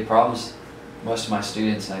one of the big problems most of my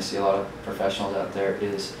students, and I see a lot of professionals out there,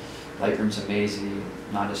 is Lightroom's amazing,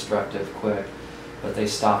 non-destructive, quick, but they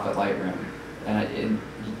stop at Lightroom. And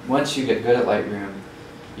once you get good at Lightroom,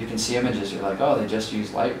 you can see images, you're like, oh, they just use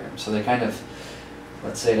Lightroom. So they kind of,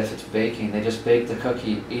 let's say if it's baking, they just bake the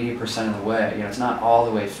cookie 80% of the way. You know, it's not all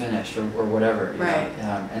the way finished or whatever. You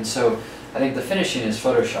know? And so I think the finishing is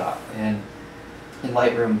Photoshop. And in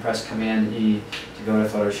Lightroom, press Command E to go to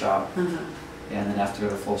Photoshop, and then have to go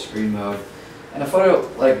to full screen mode. And a photo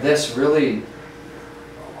like this, really,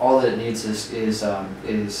 all that it needs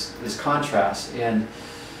is contrast, and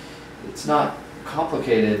it's not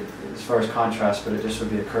complicated as far as contrast, but it just would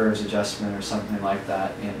be a curves adjustment or something like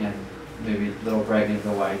that, and maybe a little brightening of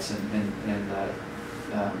the whites and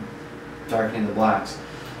darkening the blacks.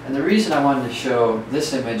 And the reason I wanted to show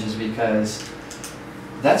this image is because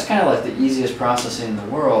that's kind of like the easiest processing in the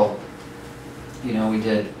world. You know, we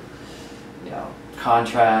did, you know,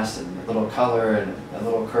 contrast and a little color and a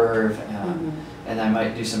little curve, and I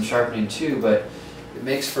might do some sharpening too, but it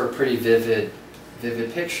makes for a pretty vivid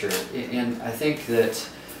picture. And I think that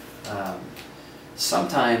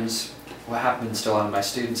sometimes what happens to a lot of my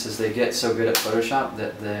students is they get so good at Photoshop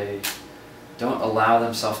that they don't allow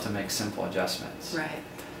themselves to make simple adjustments. Right.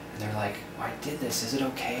 they're like, oh, I did this, is it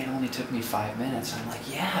okay? It only took me 5 minutes. And I'm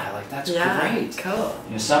like, yeah, like that's great. Cool.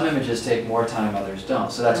 You know, some images take more time, others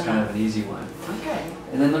don't. So that's kind of an easy one. Okay.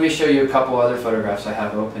 And then let me show you a couple other photographs I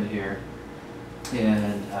have open here.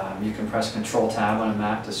 And you can press Control-Tab on a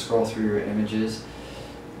Mac to scroll through your images.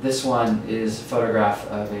 This one is a photograph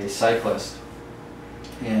of a cyclist,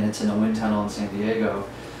 and it's in a wind tunnel in San Diego.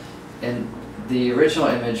 And the original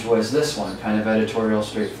image was this one, kind of editorial,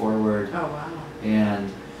 straightforward. Oh, wow. And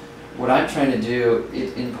what I'm trying to do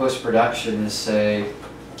in post-production is say,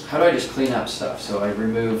 how do I just clean up stuff? So I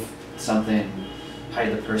remove something,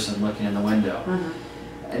 hide the person looking in the window.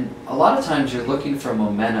 And a lot of times you're looking for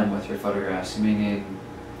momentum with your photographs, meaning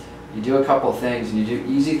you do a couple things and you do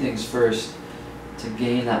easy things first to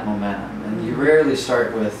gain that momentum. And you rarely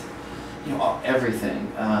start with, you know,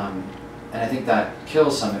 everything. And I think that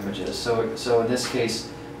kills some images. So in this case,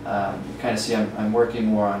 you kind of see I'm working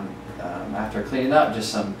more on, after cleaning up,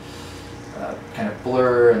 just some kind of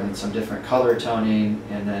blur and then some different color toning,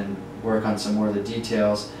 and then work on some more of the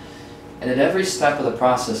details. And at every step of the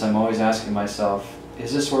process, I'm always asking myself,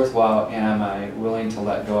 is this worthwhile, and am I willing to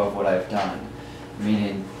let go of what I've done?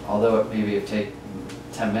 Meaning, although it maybe it take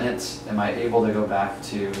 10 minutes, am I able to go back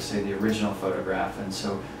to, say, the original photograph? And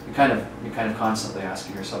so you're kind of constantly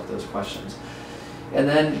asking yourself those questions. And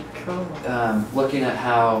then looking at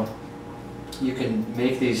how you can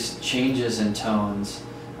make these changes in tones.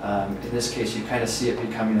 In this case, you kind of see it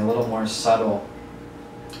becoming a little more subtle,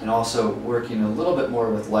 and also working a little bit more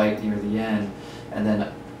with light near the end, and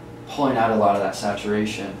then pulling out a lot of that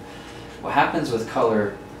saturation. What happens with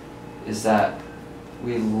color is that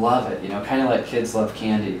we love it, you know, kind of like kids love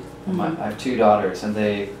candy. I have 2 daughters, and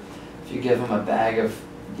if you give them a bag of,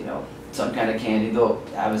 you know, some kind of candy, they'll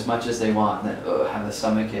have as much as they want, and then have a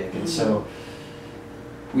stomach ache. And so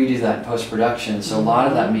we do that in post-production. So a lot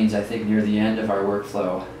of that means, I think, near the end of our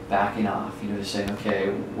workflow, backing off, you know, just saying, okay,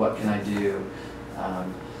 what can I do?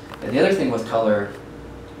 And the other thing with color,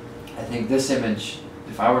 I think this image,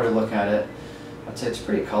 if I were to look at it, I'd say it's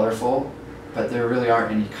pretty colorful, but there really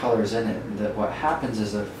aren't any colors in it. That what happens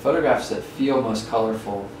is the photographs that feel most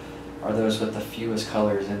colorful are those with the fewest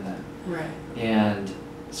colors in them. Right. And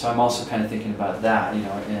so I'm also kind of thinking about that, you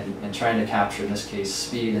know, and trying to capture, in this case,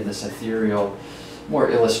 speed and this ethereal,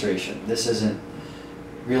 more illustration. This isn't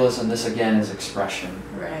realism, this again is expression.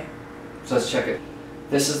 Right. So let's check it.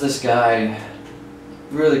 This is this guy,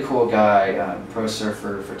 really cool guy, pro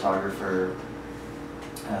surfer, photographer.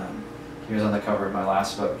 He was on the cover of my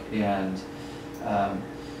last book, and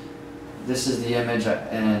this is the image,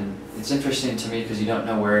 and it's interesting to me because you don't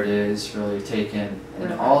know where it is really taken,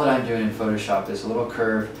 and all that I'm doing in Photoshop is a little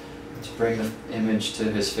curve to bring the image to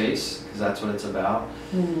his face, because that's what it's about,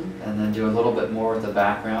 and then do a little bit more with the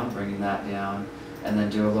background, bringing that down, and then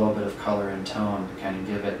do a little bit of color and tone to kind of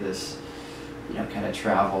give it this, you know, kind of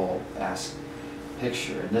travel-esque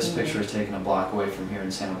picture. And this picture is taken a block away from here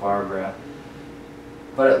in Santa Barbara,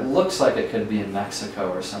 but it looks like it could be in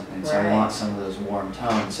Mexico or something, so I want some of those warm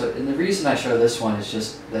tones. So, and the reason I show this one is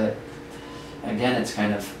just that, again, it's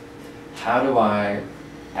kind of, how do I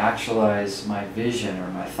actualize my vision or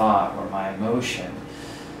my thought or my emotion?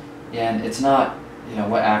 And it's not, you know,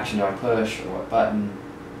 what action do I push or what button,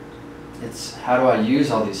 it's how do I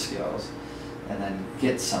use all these skills and then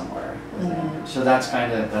get somewhere with an image. So that's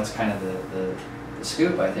kind of the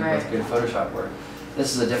scoop, I think, with good Photoshop work.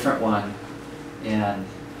 This is a different one. And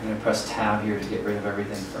I'm going to press Tab here to get rid of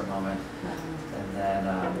everything for a moment, and then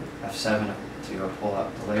F7 to pull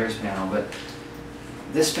up the layers panel. But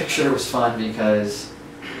this picture was fun because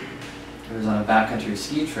it was on a backcountry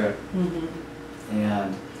ski trip,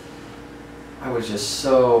 and I was just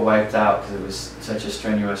so wiped out because it was such a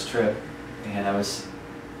strenuous trip, and I was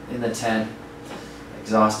in the tent,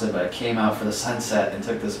 exhausted, but I came out for the sunset and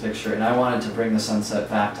took this picture, and I wanted to bring the sunset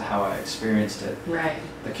back to how I experienced it. Right.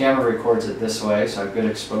 The camera records it this way, so I have good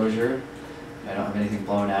exposure. I don't have anything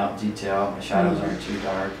blown out, detail, my shadows aren't too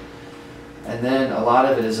dark. And then a lot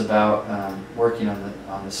of it is about working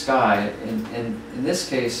on the sky. In this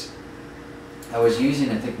case, I was using,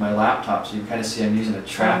 I think, my laptop, so you can kind of see I'm using a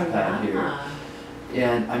trackpad here.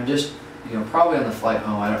 And I'm just, you know, probably on the flight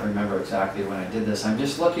home, I don't remember exactly when I did this, I'm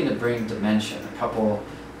just looking to bring dimension. A couple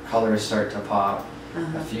colors start to pop,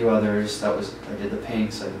 a few others, I did the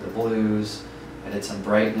pinks, I did the blues, I did some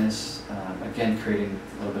brightness, again creating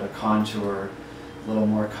a little bit of contour, a little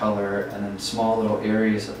more color, and then small little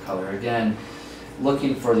areas of color. Again,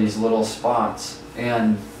 looking for these little spots.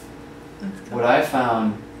 And what I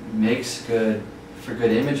found makes for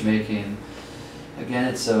good image making, again,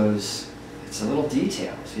 it's the little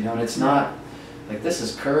details, you know, and it's not like this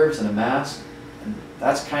is curves and a mask,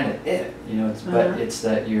 that's kind of it, you know. But it's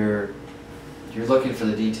that you're looking for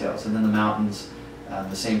the details, and then the mountains,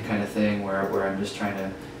 the same kind of thing where I'm just trying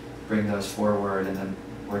to bring those forward, and then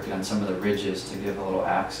working on some of the ridges to give a little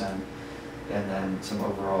accent, and then some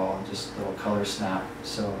overall just little color snap.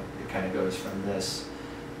 So it kind of goes from this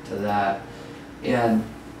to that. And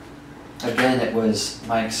again, it was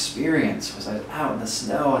my experience was I was out in the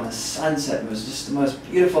snow and the sunset. It was just the most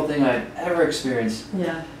beautiful thing I'd ever experienced.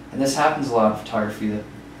 Yeah. And this happens a lot in photography, that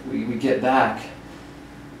we get back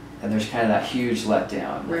and there's kind of that huge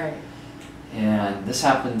letdown. Right. And this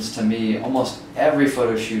happens to me almost every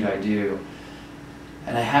photo shoot I do.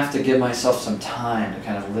 And I have to give myself some time to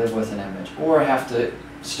kind of live with an image, or I have to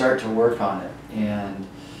start to work on it and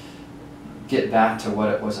get back to what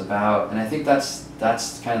it was about. And I think that's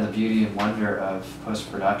kind of the beauty and wonder of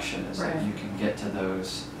post-production, is that you can get to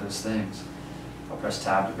those things. I'll press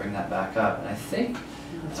tab to bring that back up. And I think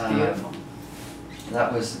that's beautiful.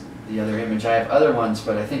 That was the other image. I have other ones,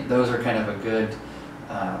 but I think those are kind of a good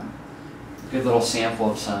little sample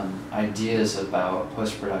of some ideas about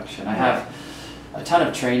post-production. I have a ton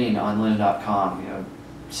of training on linen.com, you know,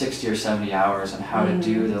 60 or 70 hours on how to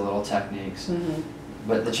do the little techniques.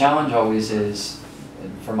 But the challenge always is,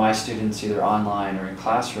 for my students either online or in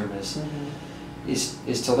classroom, is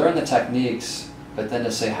to learn the techniques, but then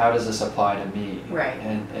to say, how does this apply to me? Right.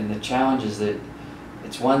 And the challenge is that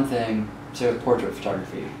it's one thing, say with portrait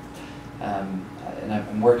photography, and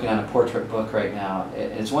I'm working on a portrait book right now.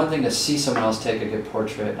 It's one thing to see someone else take a good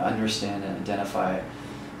portrait, understand and identify it.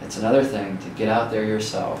 It's another thing to get out there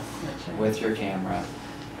yourself with your camera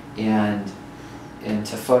and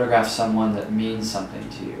to photograph someone that means something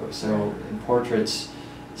to you. So in portraits,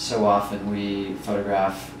 so often we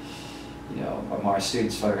photograph, you know, our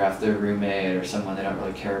students photograph their roommate or someone they don't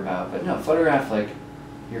really care about. But no, photograph like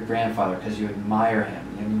your grandfather because you admire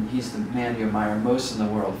him. I mean, he's the man you admire most in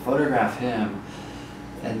the world. Photograph him,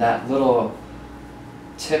 and that little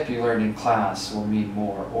tip you learned in class will mean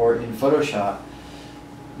more. Or in Photoshop,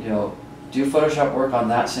 you know, do Photoshop work on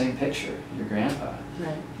that same picture, your grandpa.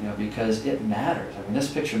 Right. You know, because it matters. I mean,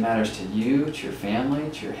 this picture matters to you, to your family,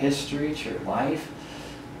 to your history, to your life.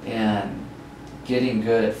 And getting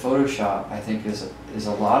good at Photoshop, I think, is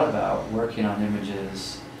a lot about working on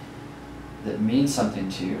images that mean something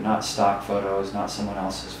to you, not stock photos, not someone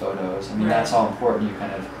else's photos. I mean, that's all important. You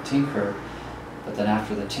kind of tinker, but then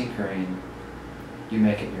after the tinkering, you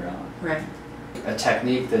make it your own. Right. A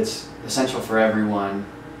technique that's essential for everyone,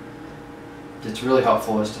 that's really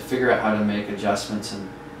helpful, is to figure out how to make adjustments in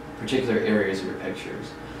particular areas of your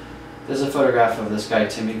pictures. There's a photograph of this guy,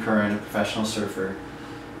 Timmy Curran, a professional surfer,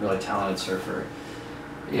 really talented surfer.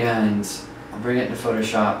 And I'll bring it into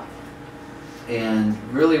Photoshop. And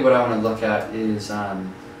really what I want to look at is,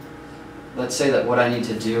 let's say that what I need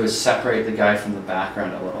to do is separate the guy from the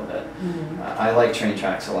background a little bit. I like train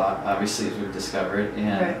tracks a lot, obviously, as we've discovered,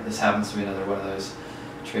 and this happens to be another one of those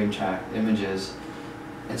train track images.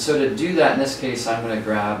 And so to do that, in this case, I'm going to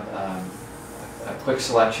grab a quick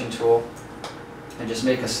selection tool and just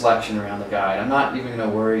make a selection around the guide. I'm not even going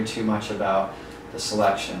to worry too much about the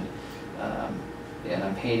selection. And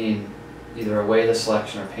I'm painting either away the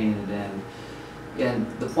selection or painting it in.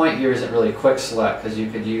 And the point here isn't really quick select, because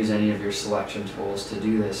you could use any of your selection tools to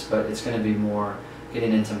do this, but it's going to be more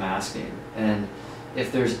getting into masking. And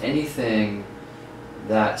if there's anything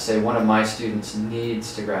that, say, one of my students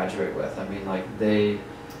needs to graduate with, I mean, like, they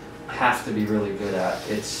have to be really good at,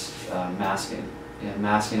 it's masking. And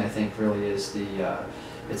masking, I think, really is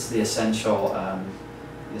it's the essential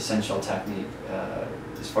technique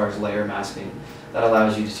as far as layer masking that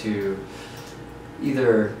allows you to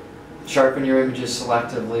either sharpen your images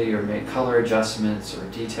selectively or make color adjustments or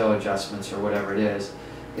detail adjustments or whatever it is.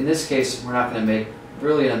 In this case, we're not going to make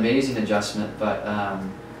really an amazing adjustment, but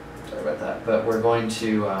sorry about that. But we're going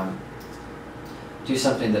to do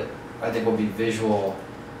something that I think will be visual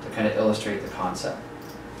to kind of illustrate the concept.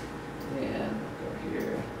 And we'll go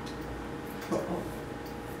here.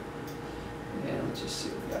 And let's just see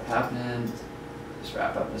what we got happening. Just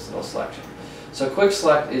wrap up this little selection. So quick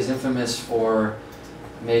select is infamous for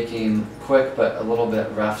making quick but a little bit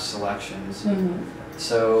rough selections.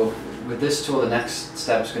 So with this tool, the next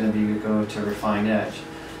step is going to be to go to refine edge.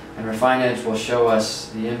 And refine edge will show us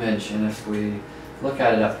the image, and if we look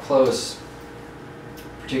at it up close,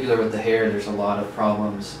 particularly with the hair, there's a lot of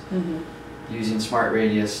problems. Using smart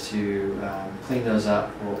radius to clean those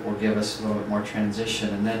up will give us a little bit more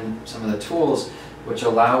transition. And then some of the tools which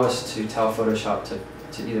allow us to tell Photoshop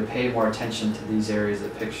to either pay more attention to these areas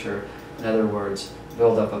of the picture, in other words,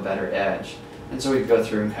 build up a better edge. And so we go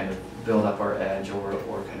through and kind of build up our edge, or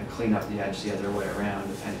kind of clean up the edge the other way around,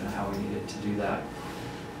 depending on how we needed to do that.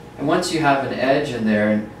 And once you have an edge in there,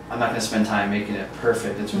 and I'm not going to spend time making it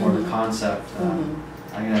perfect, it's more of a concept.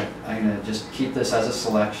 I'm gonna just keep this as a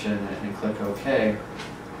selection and click OK,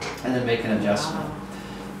 and then make an adjustment. Wow.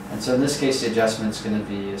 And so in this case, the adjustment's going to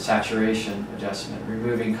be a saturation adjustment,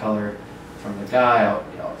 removing color from the guy.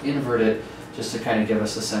 I'll invert it just to kind of give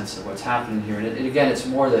us a sense of what's happening here. And again, it's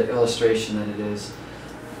more the illustration than it is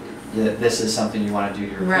that this is something you want to do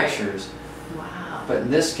to your pictures. Wow. But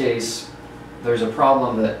in this case, there's a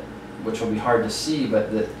problem which will be hard to see,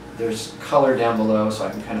 but that there's color down below, so I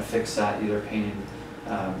can kind of fix that either painting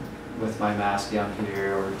with my mask down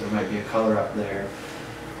here, or there might be a color up there.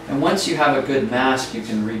 And once you have a good mask, you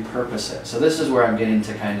can repurpose it. So this is where I'm getting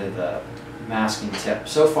to kind of the masking tip.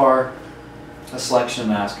 So far, a selection of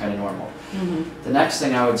masks, kind of normal. The next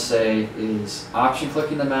thing I would say is option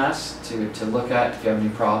clicking the mask to look at if you have any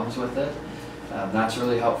problems with it. That's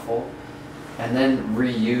really helpful. And then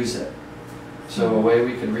reuse it. So a way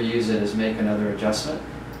we could reuse it is make another adjustment.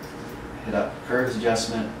 Hit up curves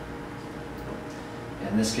adjustment.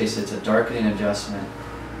 In this case, it's a darkening adjustment.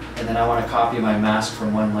 And then I want to copy my mask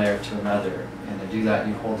from one layer to another. And to do that,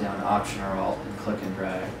 you hold down Option or Alt and click and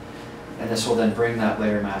drag. And this will then bring that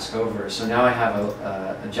layer mask over. So now I have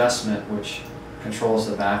an adjustment which controls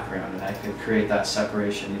the background. And I could create that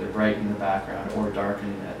separation, either brightening the background or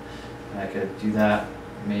darkening it. And I could do that,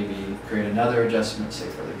 maybe create another adjustment, say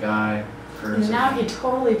for the guy. And now he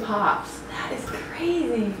totally pops. That is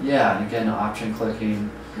crazy. Yeah, and again, option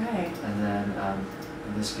clicking. Right. And then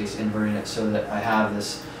in this case, inverting it so that I have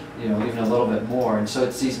this, even a little bit more. And so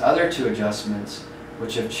it's these other two adjustments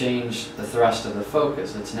which have changed the thrust of the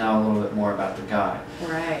focus. It's now a little bit more about the guy.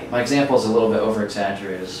 Right. My example is a little bit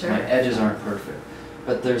over-exaggerated. Sure. My edges aren't perfect.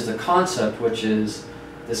 But there's the concept, which is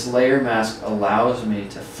this layer mask allows me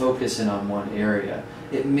to focus in on one area.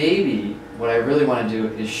 It may be, what I really want to do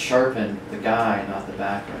is sharpen the guy, not the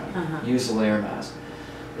background. Use the layer mask.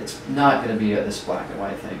 It's not going to be this black and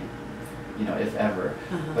white thing, if ever.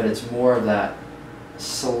 But it's more of that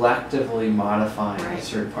selectively modifying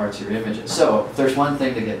certain parts of your images. So if there's one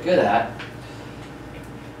thing to get good at,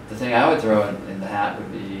 the thing I would throw in the hat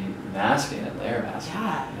would be masking and layer masking.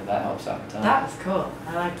 Yeah. That helps out a ton. That was cool.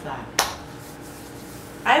 I liked that.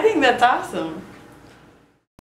 I think that's awesome.